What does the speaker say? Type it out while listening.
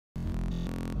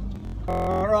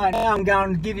Alright, now I'm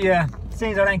going to give you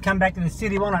since I don't come back to the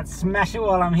city, why not smash it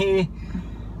while I'm here?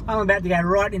 I'm about to go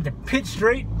right into Pitt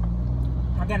Street.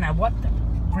 I don't know what the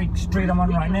freak street I'm on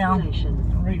right now.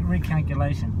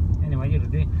 Recalculation. Anyway, it'll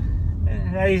do.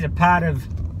 That is a part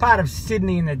of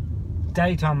Sydney in the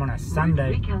daytime on a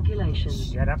Sunday.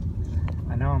 Recalculation. Shut up.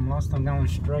 I know I'm lost. I'm going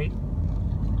straight.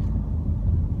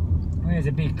 There's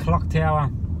a big clock tower.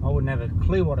 I wouldn't have a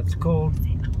clue what it's called.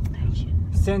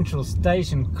 Central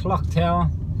Station Clock Tower.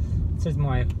 It says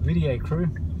my video crew.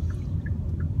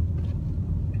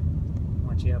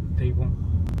 Watch out, people.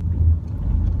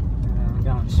 I'm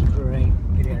going straight.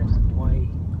 Get out of the way.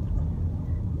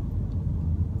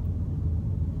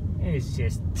 There's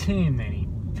just too many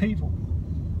people.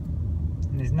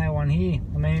 And there's no one here.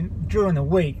 I mean, during the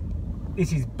week,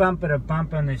 this is bumper to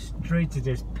bumper and the streets are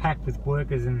just packed with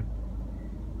workers, and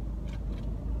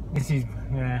this is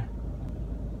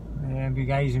big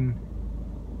Asian,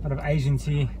 a lot of Asians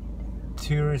here,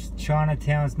 tourists.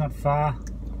 Chinatown's not far.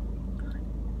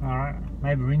 Alright,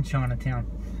 maybe we're in Chinatown.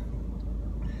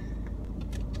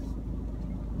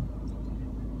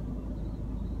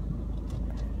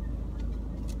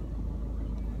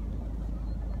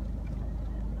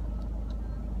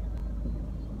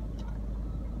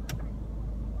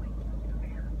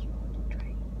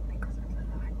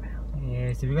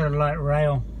 Yeah, so we've got a light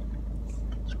rail.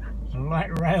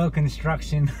 Light rail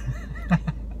construction.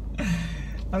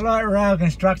 A light rail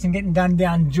construction getting done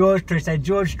down George Street. So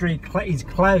George Street is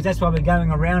closed. That's why we're going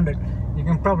around it. You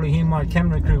can probably hear my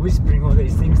camera crew whispering all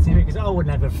these things to me because I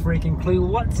wouldn't have a freaking clue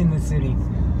what's in the city.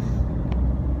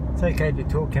 It's okay to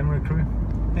talk, camera crew.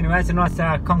 Anyway, it's a nice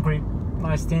concrete,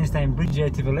 nice sandstone bridge there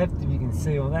to the left. If you can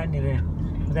see all that near there.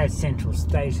 Well, that's Central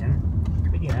Station.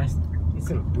 But you know, it's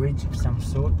a little bridge of some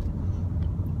sort.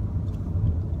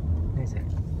 There's a.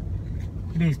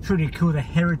 It is pretty cool, the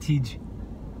heritage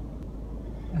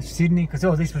of Sydney, because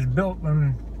all this was built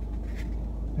when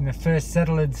the first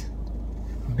settlers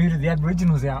booted the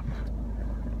Aboriginals out.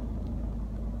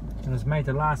 It was made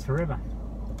to last forever.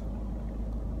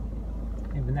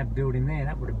 Even that building there,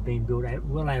 that would have been built out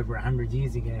well over 100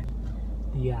 years ago.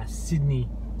 The Sydney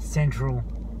Central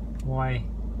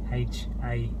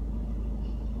YHA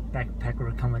backpacker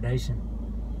accommodation.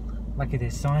 Lucky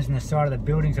there's signs on the side of the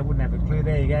buildings, I wouldn't have a clue.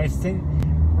 There you go.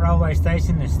 Railway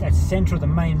station, that's Central, the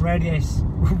main railway station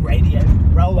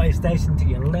to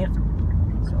your left.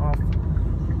 It's off.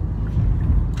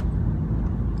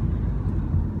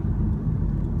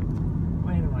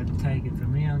 Where do I take it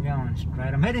from here? I'm going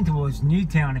straight. I'm heading towards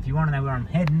Newtown if you want to know where I'm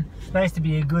heading. It's supposed to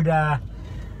be a good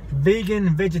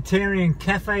vegan, vegetarian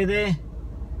cafe there.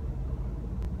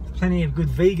 There's plenty of good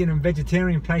vegan and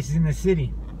vegetarian places in the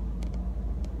city.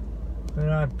 But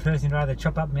I personally rather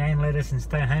chop up my own lettuce and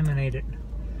stay home and eat it.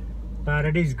 But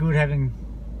it is good having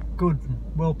good,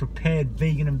 well prepared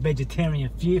vegan and vegetarian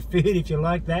food if you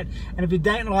like that. And if you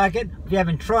don't like it, if you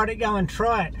haven't tried it, go and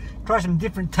try it. Try some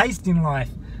different tastes in life.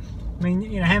 I mean,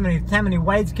 you know, how many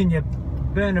ways can you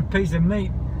burn a piece of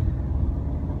meat?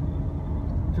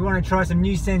 If you want to try some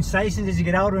new sensations as you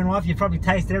get older in life, you've probably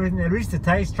tasted everything there is to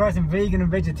taste. Try some vegan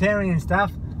and vegetarian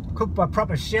stuff. Cooked by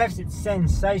proper chefs, it's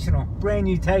sensational. Brand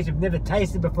new taste you've never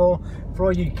tasted before for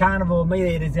all you carnivore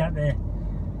meat eaters out there.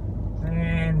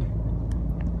 And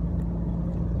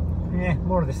yeah,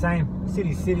 more of the same.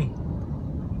 City.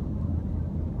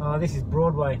 Oh, this is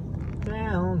Broadway.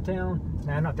 Downtown.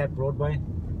 No, not that Broadway.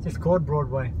 It's just called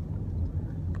Broadway.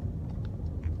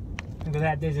 Look at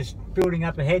that. There's a building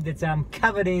up ahead that's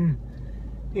covered in,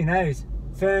 who knows,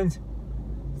 ferns.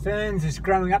 Ferns is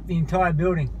growing up the entire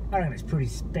building. I reckon it's pretty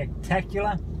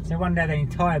spectacular. So one day the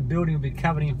entire building will be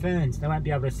covered in ferns. They won't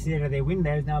be able to see out of their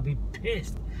windows and they'll be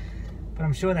pissed. But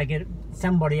I'm sure they get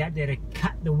somebody out there to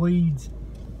cut the weeds.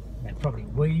 They're probably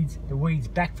weeds. The weeds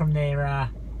back from their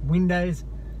windows.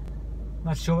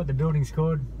 Not sure what the building's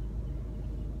called.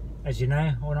 As you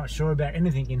know, I'm not sure about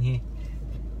anything in here.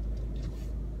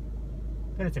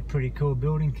 But it's a pretty cool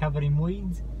building covered in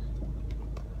weeds.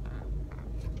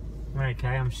 Okay,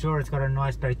 I'm sure it's got a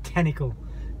nice botanical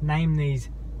name, these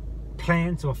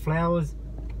plants or flowers,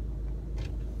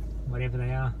 whatever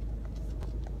they are.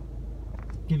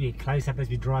 Give you a close-up as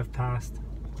we drive past.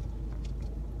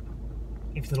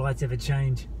 If the lights ever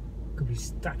change, could be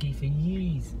stuck here for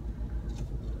years.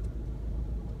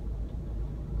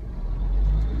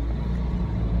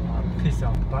 Oh, piss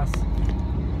off, bus. I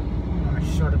want a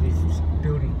shot of this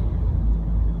building.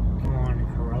 Come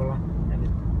on, Corolla.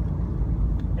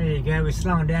 There you go, we're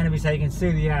slowing down a bit so you can see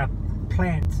the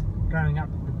plants growing up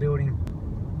the building.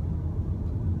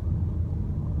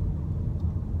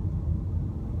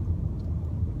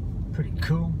 Pretty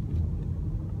cool.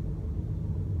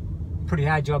 pretty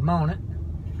hard job mowing it.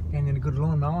 And then a good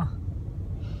lawnmower.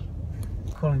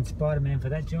 Calling Spider-Man for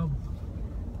that job.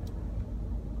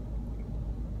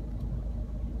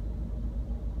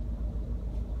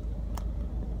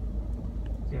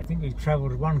 Yeah, I think we've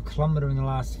travelled 1 kilometre in the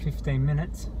last 15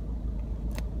 minutes.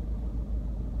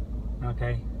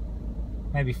 Okay,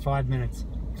 maybe 5 minutes.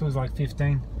 Feels like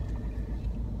 15.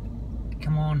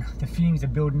 Come on, the fumes are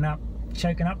building up,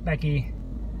 choking up back here.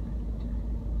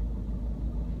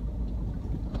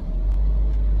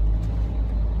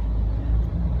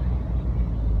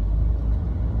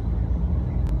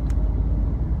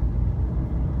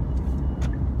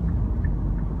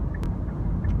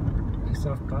 Piss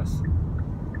off bus.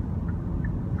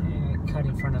 Yeah, cut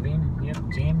in front of him. Yep,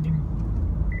 jammed him.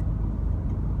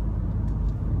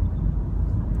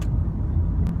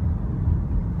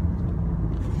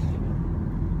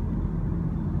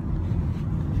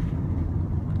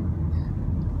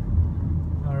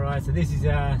 So this is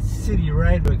a city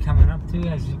road we're coming up to,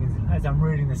 as I'm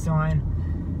reading the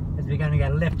sign, as we're going to go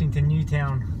left into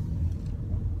Newtown.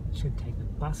 Should take the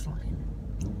bus lane.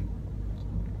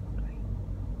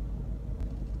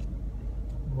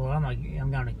 Well,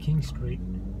 I'm going to King Street.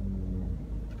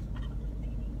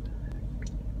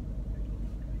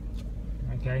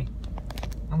 Okay,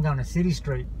 I'm going to City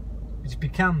Street, which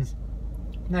becomes,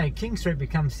 no, King Street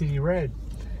becomes City Road.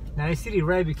 No, City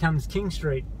Road becomes King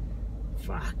Street.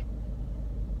 Fuck.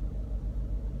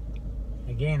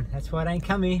 Again, that's why I don't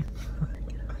come here.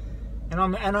 and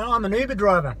I'm an Uber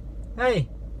driver. Hey,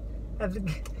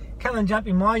 come and jump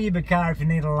in my Uber car if you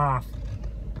need a laugh.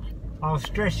 I'll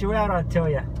stress you out, I tell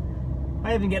you.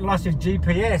 I even get lost with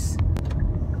GPS.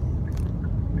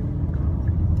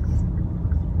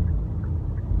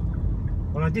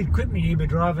 Well, I did quit my Uber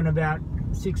driving about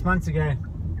 6 months ago.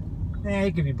 Yeah,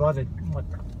 he could be bothered.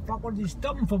 What the fuck? What are you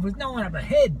stopping for? There's no one up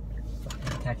ahead.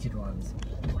 Fucking taxi drivers.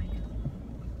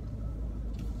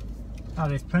 Oh,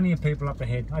 there's plenty of people up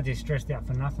ahead. I just stressed out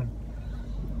for nothing.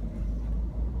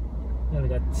 There we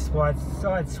got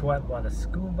side swipe by the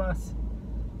school bus.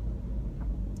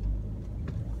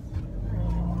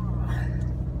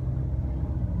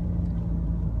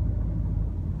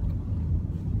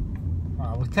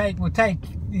 Oh, we'll take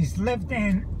this left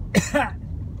hand.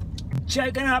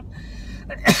 Choking up.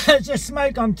 It's just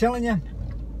smoke, I'm telling you.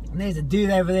 And there's a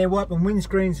dude over there wiping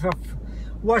windscreens off.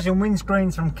 Washing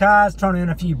windscreens from cars, trying to earn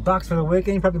a few bucks for the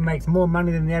weekend. He probably makes more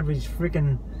money than the average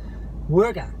freaking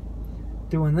worker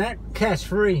doing that. Cash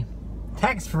free,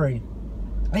 tax free.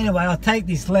 Anyway, I'll take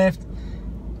this left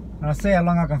and I'll see how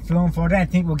long I can film for. I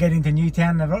don't think we'll get into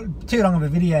Newtown. Too long of a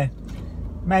video.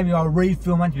 Maybe I'll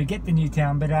refilm once we get to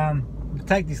Newtown. But we'll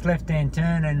take this left-hand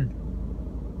turn and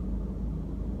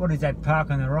what is that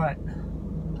park on the right?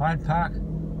 Hyde Park?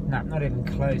 No, not even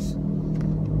close.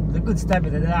 It's a good stab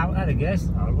at it out, I guess.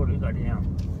 Oh, what have we got now?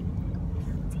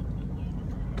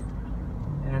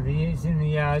 And it's in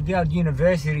the old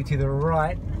university to the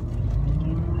right.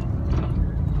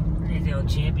 There's the old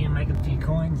champion making a few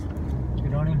coins.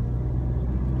 Good on him.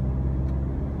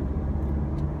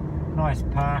 Nice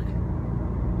park.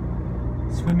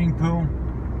 Swimming pool.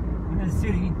 In the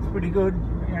city, it's pretty good.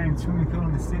 Swimming pool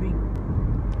in the city.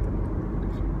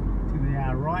 To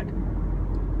the right.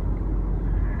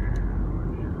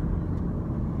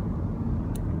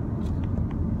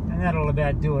 That'll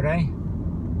about do it, eh?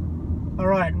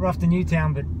 Alright, we're off to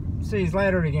Newtown, but see you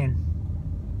later again.